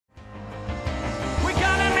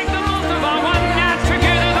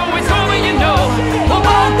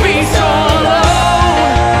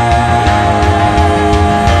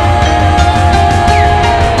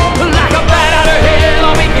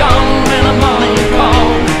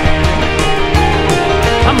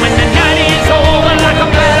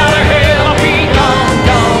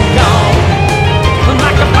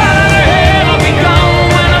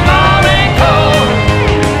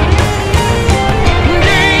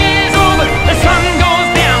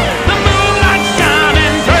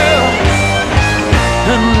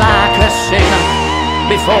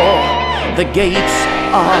the gates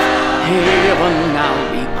of heaven, I'll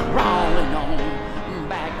be crawling on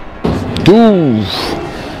back. Ooh.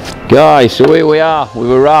 Guys, so here we are, we've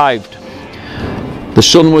arrived. The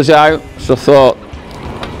sun was out, so I thought,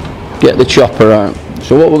 get the chopper out.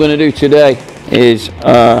 So what we're going to do today is,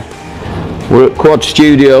 we're at Quad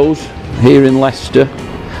Studios here in Leicester,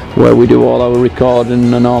 where we do all our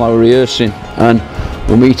recording and all our rehearsing, and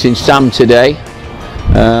we're meeting Sam today.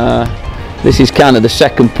 This is kind of the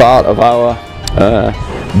second part of our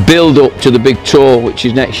build up to the big tour, which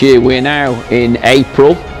is next year. We're now in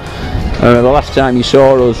April. The last time you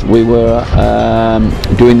saw us, we were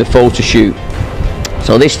doing the photo shoot.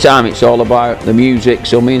 So this time it's all about the music.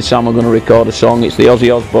 So me and Sam are going to record a song. It's the Ozzy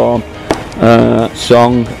Osbourne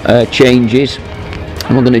song, Changes,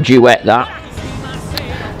 and we're going to duet that.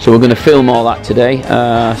 So we're going to film all that today.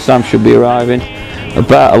 Sam should be arriving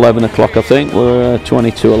about 11 o'clock, I think. We're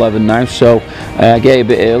 20 to 11 now, so get a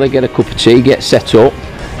bit early, get a cup of tea, get set up,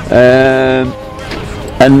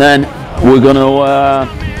 and then we're going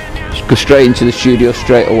to go straight into the studio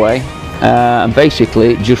straight away, and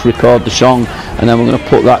basically just record the song, and then we're going to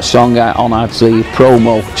put that song out on as the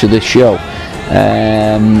promo to the show.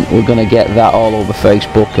 We're going to get that all over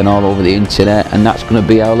Facebook and all over the internet, and that's going to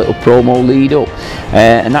be our little promo lead up,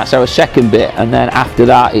 and that's our second bit. And then after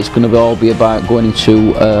that it's going to all be about going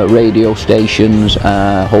into radio stations,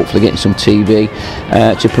 hopefully getting some TV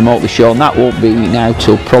to promote the show, and that won't be now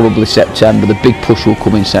till probably September. The big push will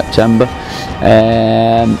come in September.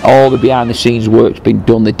 All the behind the scenes work's been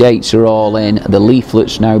done, the dates are all in, the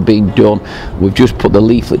leaflet's now being done. We've just put the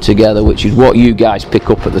leaflet together, which is what you guys pick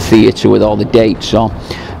up at the theatre with all the dates on.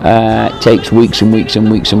 It takes weeks and weeks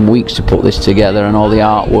and weeks and weeks to put this together, and all the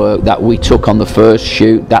artwork that we took on the first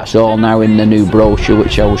shoot, that's all now in the new brochure,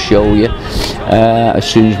 which I will show you as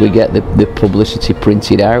soon as we get the publicity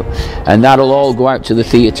printed out, and that'll all go out to the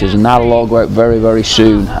theatres, and that'll all go out very, very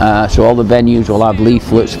soon. So all the venues will have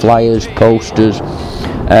leaflets, flyers, posters,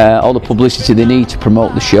 all the publicity they need to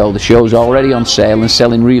promote the show. The show's already on sale and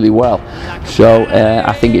selling really well, so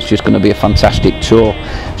I think it's just going to be a fantastic tour.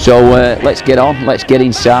 So let's get on, let's get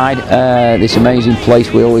inside this amazing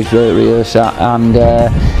place we always rehearse at, and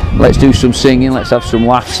let's do some singing, let's have some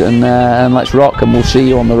laughs, and let's rock, and we'll see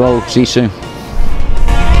you on the road. See you soon.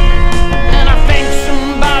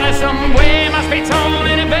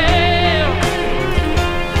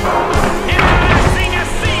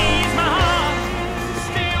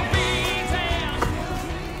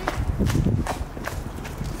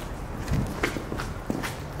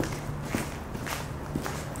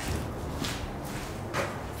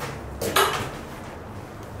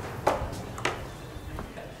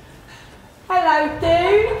 Hello,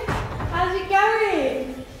 dude. How's it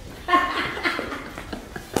going?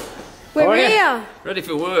 We're here. Ready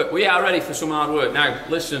for work. We are ready for some hard work. Now,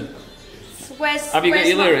 listen. So have you got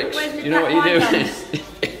your lyrics? Do you know what you're doing?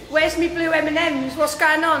 Where's me blue M&Ms? What's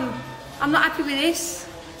going on? I'm not happy with this.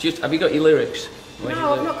 Have you got your lyrics?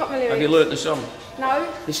 No, I've not got my lyrics. Have you learnt the song? No.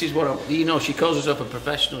 This is what you know. She calls herself a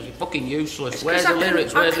professional. She's fucking useless. Where's the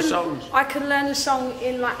lyrics? Where's the songs? I can learn the song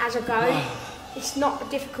in as I go. It's not a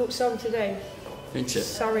difficult song to do. Isn't it?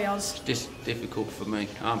 Sorry, Oz. It's difficult for me.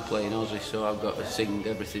 I'm playing Aussie, so I've got to sing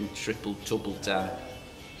everything triple, double time.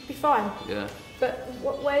 Be fine. Yeah. But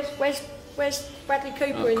where's Bradley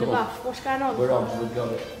Cooper in the buff? What's going on? We're on. We've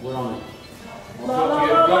got it. We're on it. Did you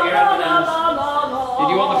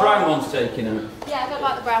want the brown ones taken out? Yeah, I don't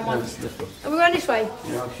like the brown ones. No, Are we going this way?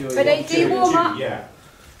 Yeah, I'll show you. But do you warm up? Yeah.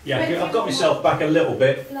 Yeah, I've got myself back a little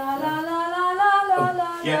bit. La la la la la la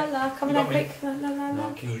la yeah. la. Coming out quick. La la la la.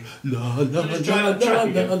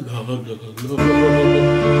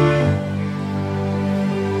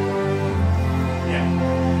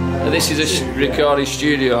 This is a recording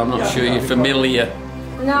studio. I'm not sure you're familiar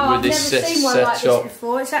No, with I've this never seen one like setup. this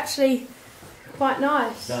before. It's actually quite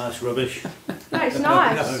nice. No, it's rubbish. No, it's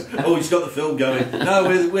nice. No. Oh, he's got the film going. No,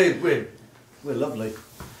 we're lovely.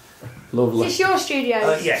 Lovely. Is this your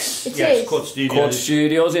studios? Yes. It yes. is. Quad Studios. Quad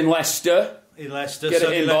Studios in Leicester. In Leicester. Get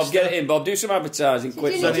it in, Bob. Leicester. Get it in, Bob. Do some advertising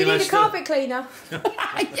quick. Do you need a Leicester. carpet cleaner?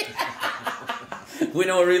 We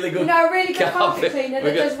know a really good. No, a really good carpet cleaner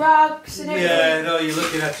that does rugs and everything. Yeah, no, you're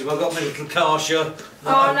looking at him. I've got my little car shop.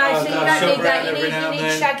 Oh no, so you don't need that. You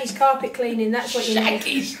need Shaggy's carpet cleaning. That's what you need.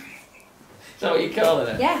 Shaggy's. Is that what you're calling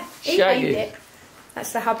it? Yeah, he Shaggy. made it.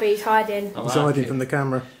 That's the hubby he's hiding. He's hiding from the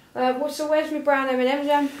camera. So where's my brown M&Ms,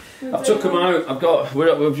 Jam? I took them out.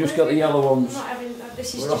 We've just got the yellow ones. I'm not having.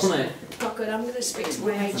 This is We're just on it. not good. I'm going to speak to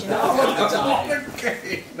my agent. What's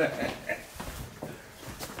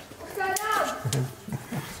going on?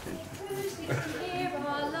 Who's this here,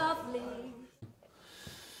 our lovely?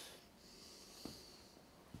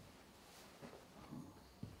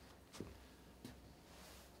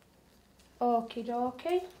 Okie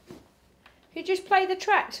dokie. You just play the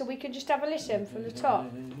track so we can just have a listen from the top.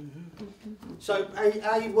 So,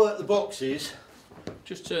 how you work the boxes?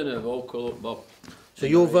 Just turn her vocal up, Bob. So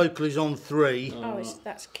your vocal is on 3. Oh,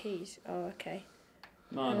 that's keys. Oh, okay.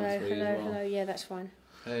 Mine Hello, on 3 hello, as well. hello. Yeah, that's fine.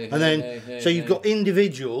 Hey, And then, so you've got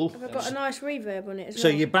individual. Have I got a nice reverb on it as well? So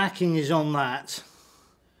your backing is on that.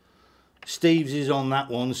 Steve's is on that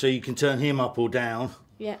one, so you can turn him up or down.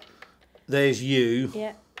 Yeah. There's you.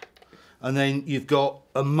 Yeah. And then you've got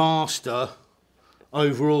a master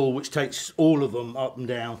overall, which takes all of them up and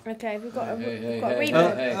down. Okay, we've got a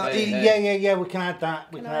reverb. Yeah, we can add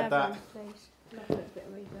that. We can add that. One, please? I'll put a bit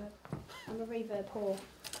of reverb. I'm a reverb whore.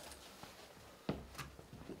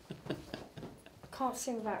 Can't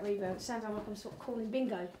sing without reverb. It sounds like I'm sort of calling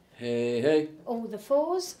bingo. Hey, hey. All the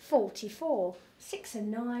 4s, 44. 6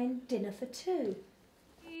 and 9, dinner for 2.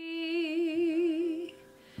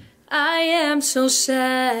 I am so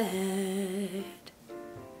sad.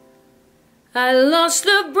 I lost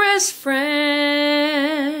the best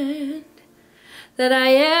friend that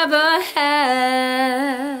I ever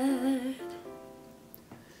had.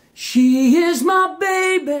 She is my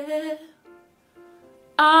baby.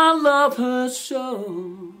 I love her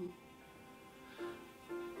so.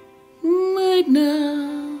 Right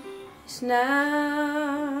now, it's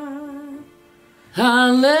now I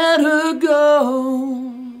let her go.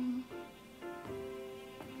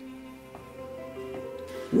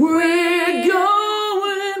 We're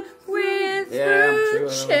going through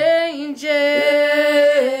changes.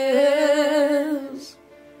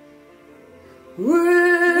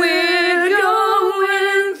 We're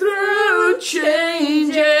going through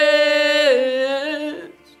changes.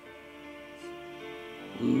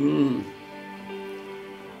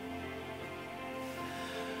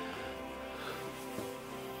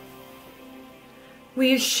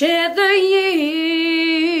 We've shared the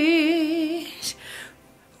years,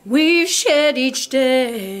 we've shared each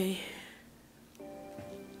day.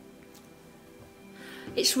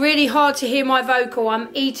 It's really hard to hear my vocal. I'm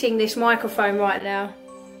eating this microphone right now.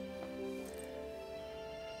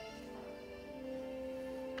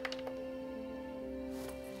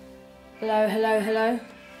 Hello, hello, hello.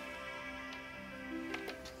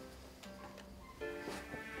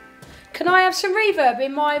 Can I have some reverb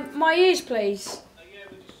in my ears, please?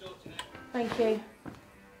 Thank you.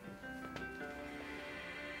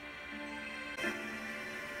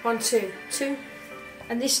 1, 2, 2.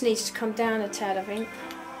 And this needs to come down a tad, I think.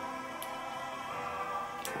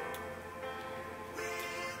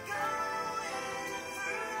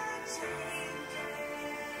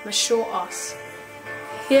 My short ass.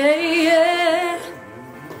 Yeah.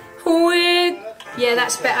 Yeah,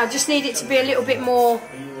 that's better. I just need it to be a little bit more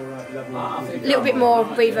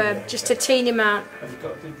reverb, just a teeny amount.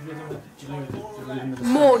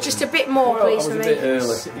 More, just a bit more, please, for me. A bit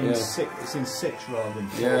early. It's in 6 rather than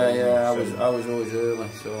 4. Yeah, I was always early,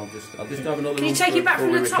 so I'll just have another. Can you take it back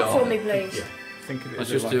from the top for me, please? Yeah. Think of it. Let's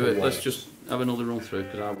just do it. Let's just have another run through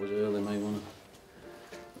because I was early, mate.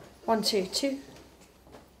 1, 2, 2.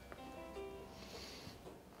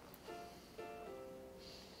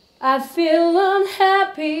 I feel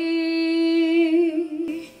unhappy.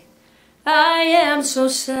 I am so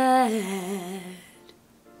sad.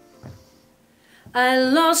 I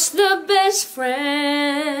lost the best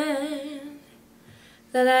friend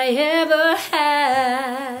that I ever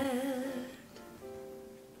had.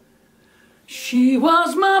 She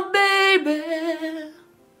was my baby.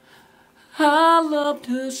 I loved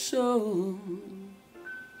her so.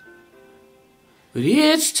 But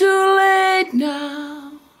it's too late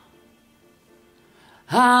now.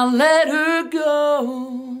 I let her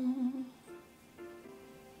go.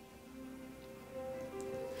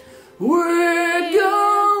 We're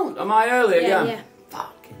going. Am I early again? Yeah.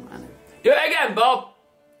 Fucking man. Do it again, Bob.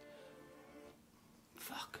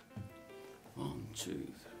 Fuck. 1, 2, 3.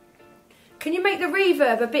 Can you make the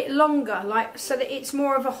reverb a bit longer, like so that it's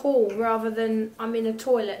more of a hall rather than I'm in a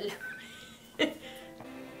toilet?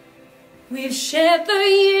 We've shared the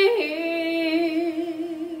years,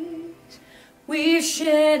 we've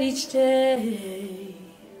shared each day.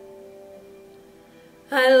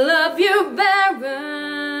 I love you, Baron.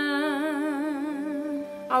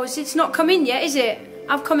 Oh, it's not come in yet, is it?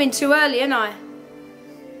 I've come in too early, haven't I?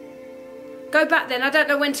 Go back then. I don't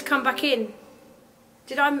know when to come back in.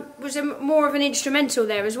 Was there more of an instrumental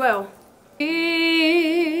there as well?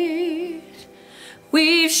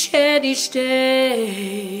 We've shared each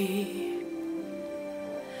day.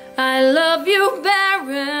 I love you,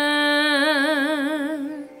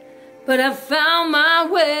 Baron, but I found my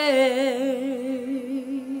way.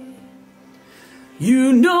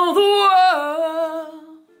 You know the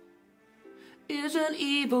world an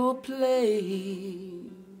evil place.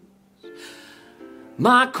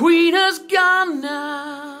 My queen has gone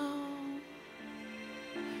now.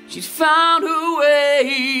 She's found her way.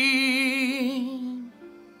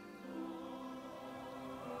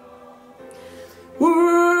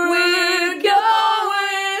 We're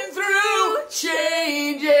going through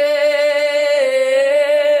changes.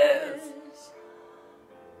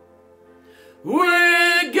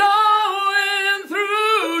 We're going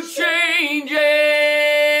through changes.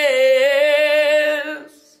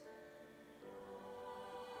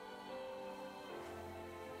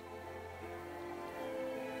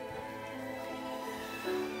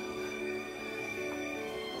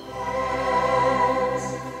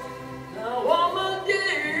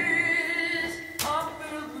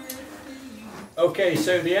 Okay,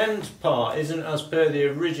 so the end part isn't as per the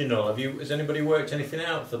original. Has anybody worked anything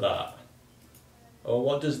out for that? Or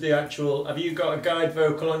what does the actual... Have you got a guide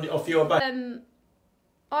vocal off your back?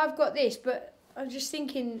 I've got this, but I'm just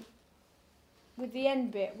thinking with the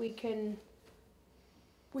end bit we can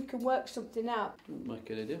work something out. Doesn't make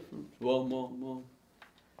any difference. One more.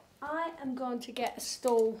 I am going to get a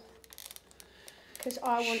stool because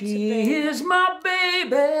I want to She be. is my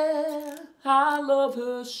baby, I love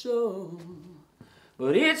her so.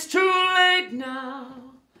 But it's too late now,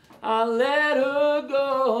 I let her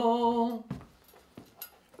go.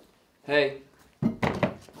 Hey,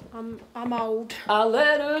 I'm old. I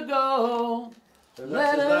let her go. So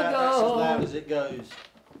Let that's, her that's as go. loud as it goes.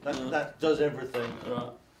 That does everything.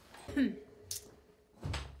 Right.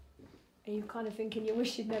 Are you kind of thinking you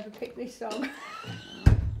wish you'd never picked this song?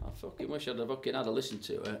 I fucking wish I'd have fucking had a listen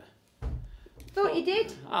to it. Thought you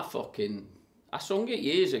did. I sung it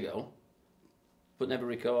years ago, but never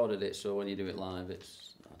recorded it, so when you do it live,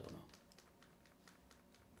 it's, I don't know.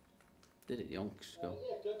 Did it yonks ago.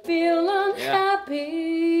 Feel unhappy.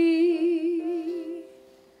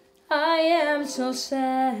 I am so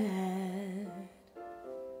sad.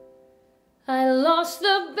 I lost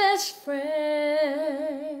the best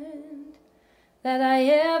friend that I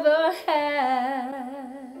ever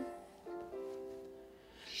had.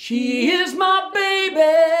 She is my baby,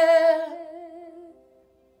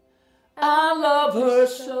 I love her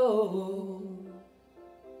so.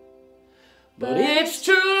 But it's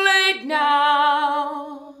too late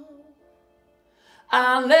now,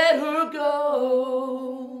 I let her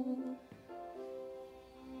go.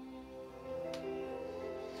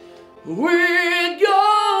 We're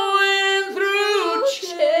going through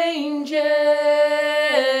changes.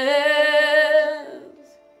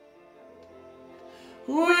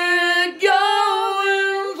 We're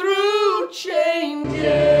going through changes.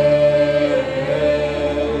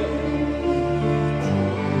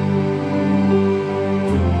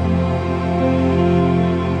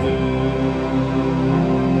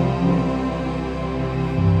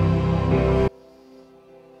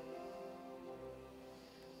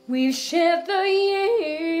 We've shared the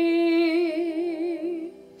years,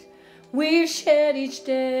 we've shared each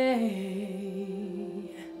day.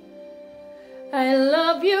 I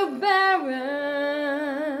love you, Baron,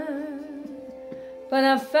 but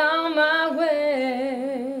I found my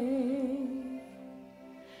way.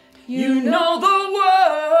 You know the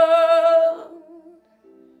world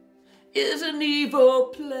is an evil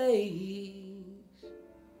place.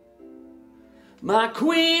 My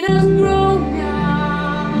queen has grown now.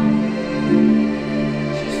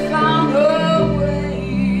 She's found her way.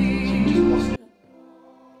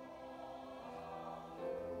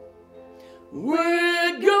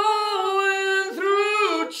 We're going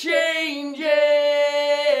through changes.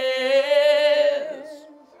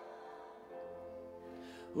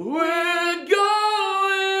 We're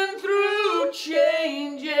going through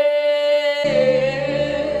changes.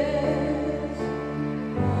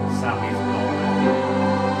 Sammy's gone.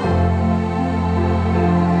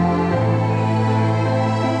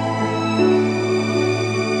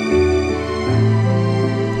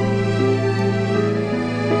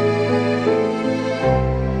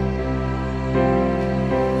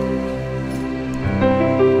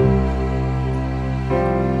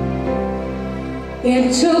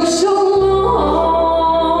 It took so long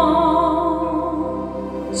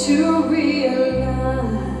to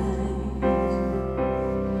realize,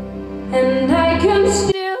 and I can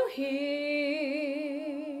still hear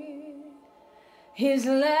his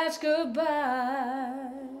last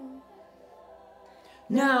goodbye.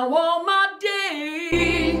 Now all my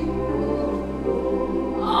days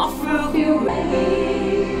are filled with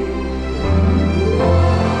rain.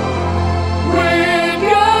 We're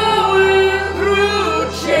going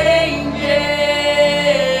through changes.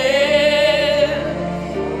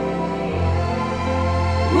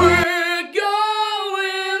 We're going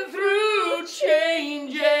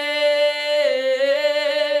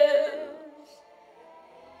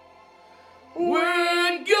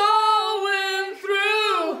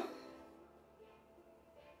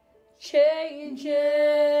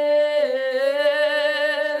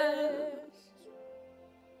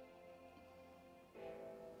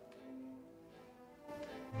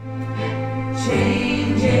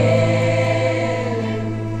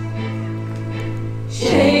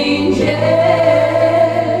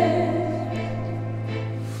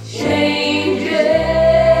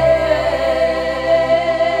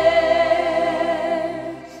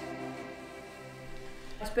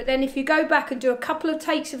then if you go back and do a couple of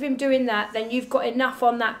takes of him doing that, then you've got enough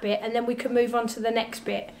on that bit, and then we can move on to the next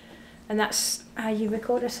bit. And that's how you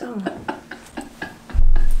record a song.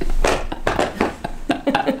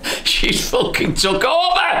 She's fucking took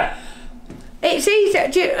over! It's easy.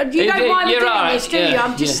 You don't mind me doing right, this, do you?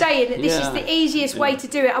 I'm just saying that this yeah, is the easiest way to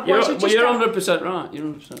do it. Otherwise, You're 100% right.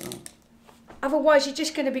 You're 100% right. Otherwise, you're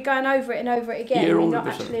just going to be going over it and over it again. You're and not 100%.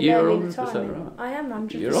 actually You're learning the 100% timing. right. I am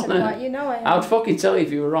 100% You're on there. right. You know I am. I'd fucking tell you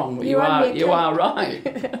if you were wrong, but you are right.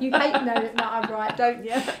 You hate knowing that I'm right, don't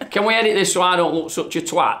you? Can we edit this so I don't look such a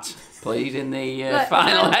twat, please, in the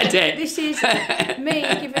final edit? This is me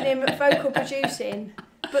giving him vocal producing.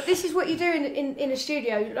 But this is what you do in a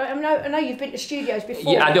studio. Like, I know you've been to studios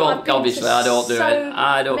before. Yeah, I don't. Obviously, I don't do it.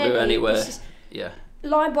 I don't do it many. anywhere. Yeah.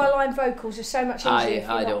 Line by line vocals are so much easier.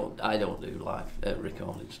 I don't do live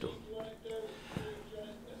recording stuff.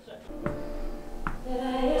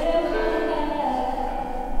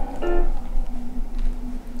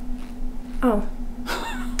 Oh.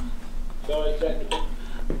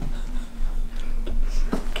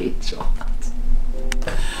 Kids on that.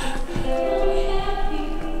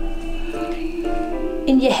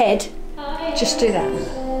 In your head, just do that.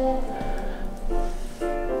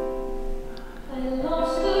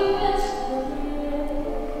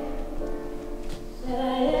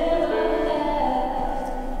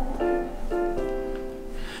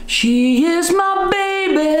 She is my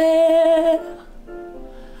baby,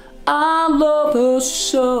 I love her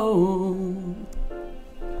so,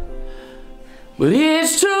 but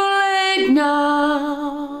it's too late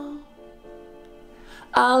now,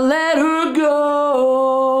 I'll let her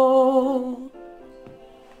go.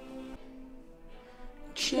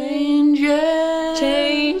 Changes,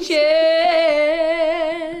 changes.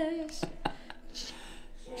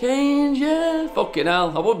 Fucking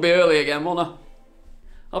hell, I would be early again, wouldn't I?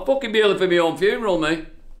 I'll fucking be early for my own funeral, me.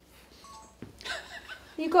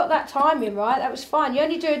 You got that timing right, that was fine. You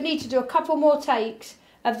only need to do a couple more takes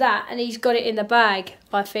of that and he's got it in the bag,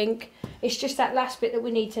 I think. It's just that last bit that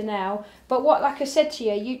we need to nail. But what, like I said to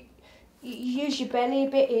you, you use your belly a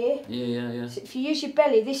bit here. Yeah. So if you use your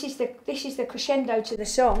belly, this is the crescendo to the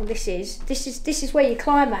song. This is where you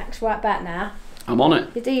climax right back now. I'm on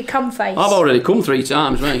it. You do your cum face. I've already come 3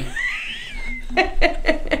 times, me.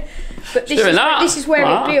 But this is where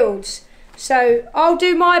it builds. So I'll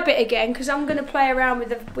do my bit again because I'm going to play around with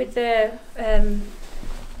the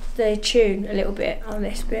tune a little bit on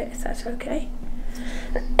this bit, if that's okay.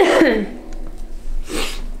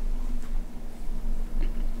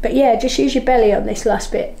 But yeah, just use your belly on this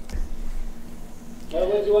last bit.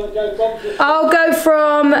 Where do you want to go from? I'll go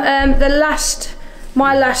from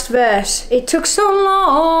my last verse. It took so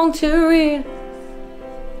long to read.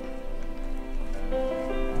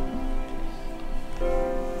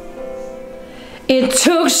 It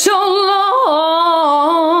took so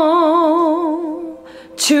long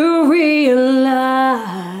to realize,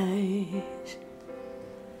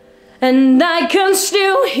 and I can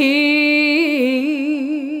still hear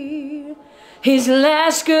his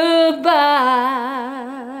last goodbyes.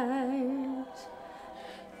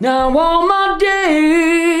 Now all my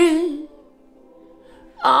days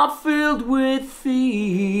are filled with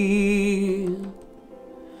fear.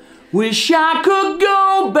 Wish I could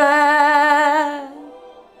go back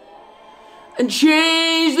and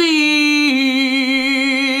change the years.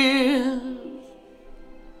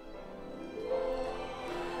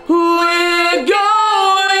 We're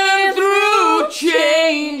going through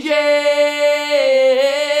changes.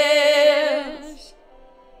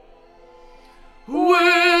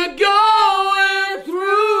 We're going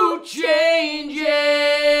through changes.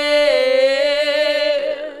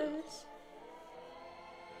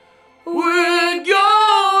 We're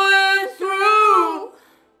going through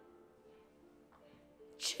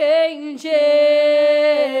changes.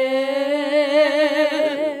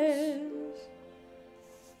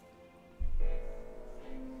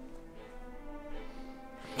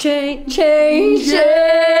 Changes.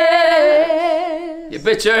 You're a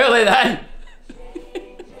bit early then.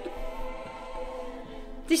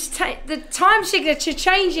 The time signature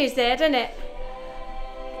changes there, doesn't it?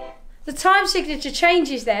 The time signature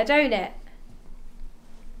changes there, don't it?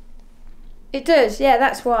 It does, yeah,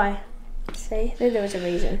 that's why. See, there was a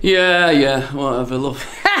reason. Yeah, whatever, love.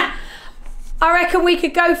 I reckon we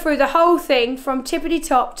could go through the whole thing from tippity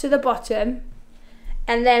top to the bottom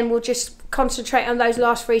and then we'll just concentrate on those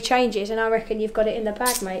last 3 changes and I reckon you've got it in the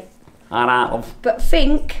bag, mate. Alright, love. But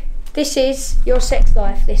think, this is your sex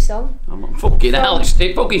life, this song. I'm on fucking hell, it's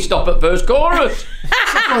fucking stop at first chorus.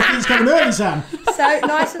 It's coming early, Sam. So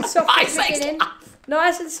nice and soft at the beginning.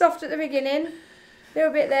 Nice and soft at the beginning.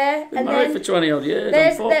 little bit there, Been and married then for 20 odd years.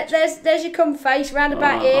 there's your cum face round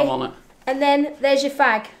about here, I'm on it. and then there's your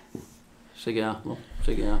fag. Cigar, look,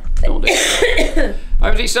 cigar. Don't do it.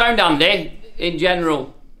 How does it sound, Andy, in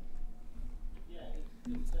general?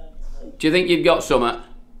 Do you think you've got something?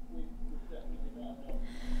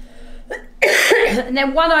 And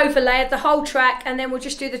then one overlay of the whole track, and then we'll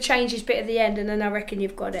just do the changes bit at the end, and then I reckon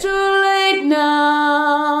you've got it. Too late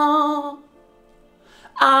now,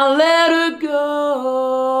 I'll let her go.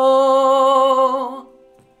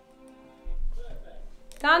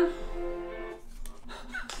 Done?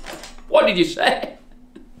 What did you say?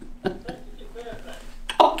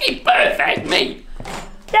 Fucking perfect, me.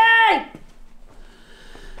 Yay!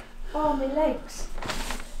 Oh, my legs.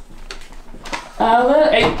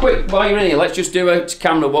 Hey, quick, while you're in here, let's just do a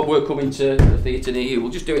camera what we're coming to the theatre near you.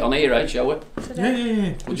 We'll just do it on here, eh, shall we?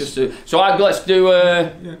 Yeah. We'll just do. So let's do.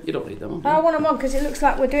 You don't need that one. I want them on because it looks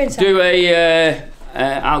like we're doing something. Do a.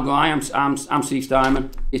 I'll go. I'm Steve Steinman.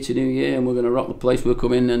 It's a new year, and we're going to rock the place. We're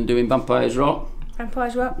coming and doing Vampires Rock.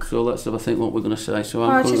 Vampires Rock. So let's have a think what we're going to say. So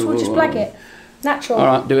We'll just blag it. Natural. All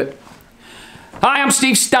right, do it. Hi, I'm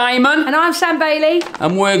Steve Steinman. And I'm Sam Bailey.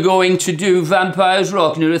 And we're going to do Vampires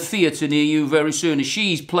Rock near a theatre near you very soon. And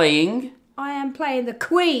she's playing... I am playing the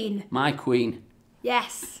Queen. My Queen.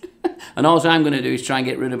 Yes. And all I'm going to do is try and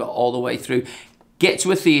get rid of it all the way through. Get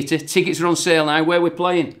to a theatre. Tickets are on sale now. Where we're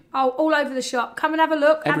playing? Oh, all over the shop. Come and have a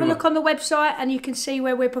look. Everywhere. Have a look on the website and you can see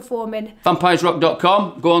where we're performing.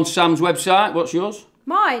 Vampiresrock.com. Go on Sam's website. What's yours?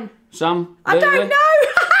 Mine? Sam I Bailey? don't know.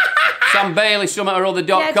 Sam Bailey, something or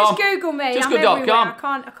other.com. Yeah, just Google me. Just I'm go everywhere.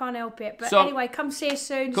 .com. I can't help it. But So, anyway, come see us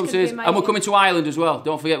soon. Come see us. And we're coming to Ireland as well.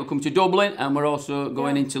 Don't forget, we're coming to Dublin and we're also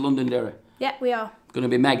going into Londonderry. Yeah, we are. Going to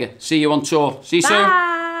be mega. See you on tour. See you soon.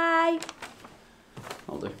 Bye.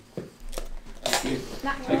 I'll do. Thank you.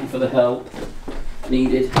 Thank you for the help.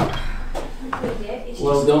 Needed.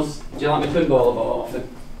 Well done. Do you like my pinball I bought off him?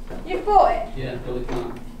 You bought it? Yeah, really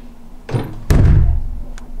fun.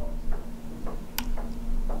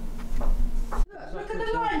 Look at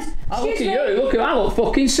the lines. Oh, look Excuse at me. you. Look at I look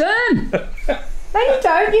fucking same. No, you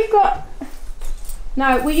don't. You've got...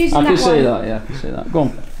 No, we're using I that can one. see that, yeah, I can see that. Go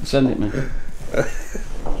on, send it me. We're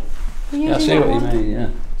Yeah, I using see that what you one. mean, yeah.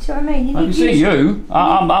 See what I mean? You I need can to see use- you.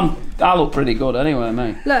 I look pretty good anyway,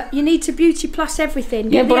 mate. Look, you need to beauty plus everything.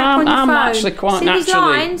 Yeah, Get but the app on your I'm phone. actually quite See these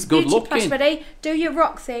naturally lines? good Beauty plus, looking. ready? Do your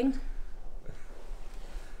rock thing.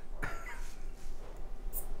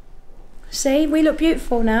 See, we look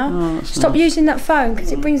beautiful now. Oh, that's Stop nice. using that phone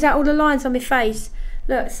because it brings out all the lines on my face.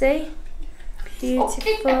 Look, see?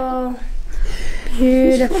 Beautiful.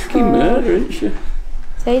 Beautiful. Fucking murder, isn't she?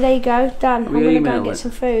 See, there you go. Done. I'm Will you going to go email and get it?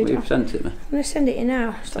 some food. You've sent it me. I'm going to send it to you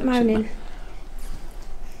now. Stop Thanks, moaning. Here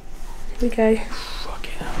we go.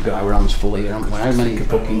 Fucking hell, we've got our hands full here, haven't we? How many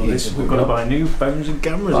fucking gigs have we We've got to got? buy new phones and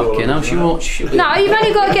cameras. all Fucking hell, over she that. won't shoot it. No, you've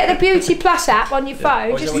only got to get the Beauty Plus app on your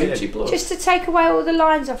phone Oh, is that what you did? just to take away all the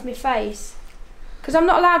lines off my face. Because I'm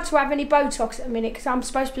not allowed to have any Botox at the minute because I'm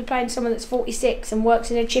supposed to be playing someone that's 46 and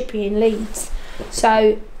works in a chippy in Leeds.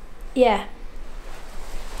 So, yeah.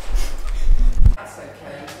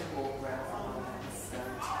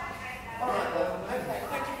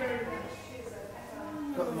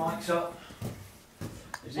 Got the mics up.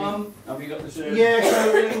 Have you got the Yeah,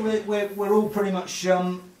 so we're all pretty much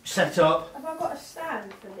set up. Have I got a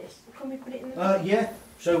stand for this? Can we put it in the... Yeah,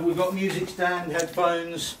 so we've got music stand,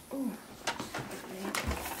 headphones.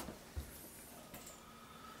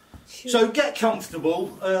 So get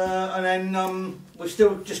comfortable, and then we've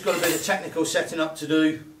still just got a bit of technical setting up to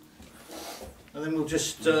do, and then we'll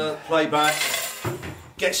just play back,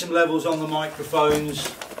 get some levels on the microphones.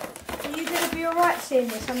 Are you going to be alright seeing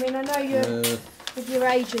this? I mean, I know you're with your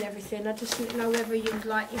age and everything. I just didn't know whether you'd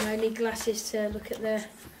like, need glasses to look at the...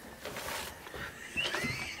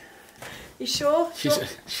 You sure? Do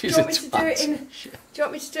you want me to do it in? Do you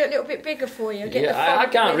want me to do it a little bit bigger for you? Get the Yeah, I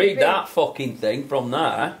font can't really read big? that fucking thing from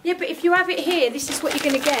there. Yeah, but if you have it here, this is what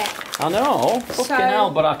you're going to get. I know, fucking So- hell,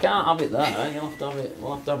 but I can't have it there. You'll have to have it.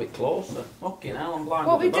 We'll have to have it closer. Fucking hell, I'm blind.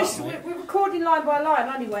 Well, at the back, mate. we're recording line by line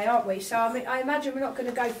anyway, aren't we? So I mean, I imagine we're not going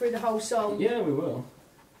to go through the whole song. Yeah, we will.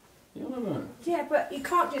 You know. Yeah, but you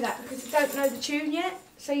can't do that because you don't know the tune yet.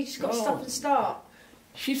 So you just got to Oh. stop and start.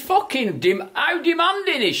 She's fucking how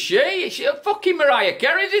demanding is she? She fucking Mariah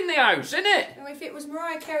Carey's in the house, isn't it? Now, if it was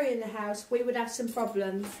Mariah Carey in the house, we would have some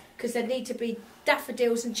problems because there'd need to be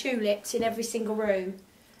daffodils and tulips in every single room.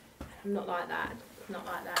 I'm not like that. Not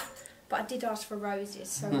like that. But I did ask for roses,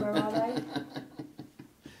 so where are they?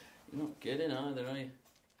 You're not kidding either, are you?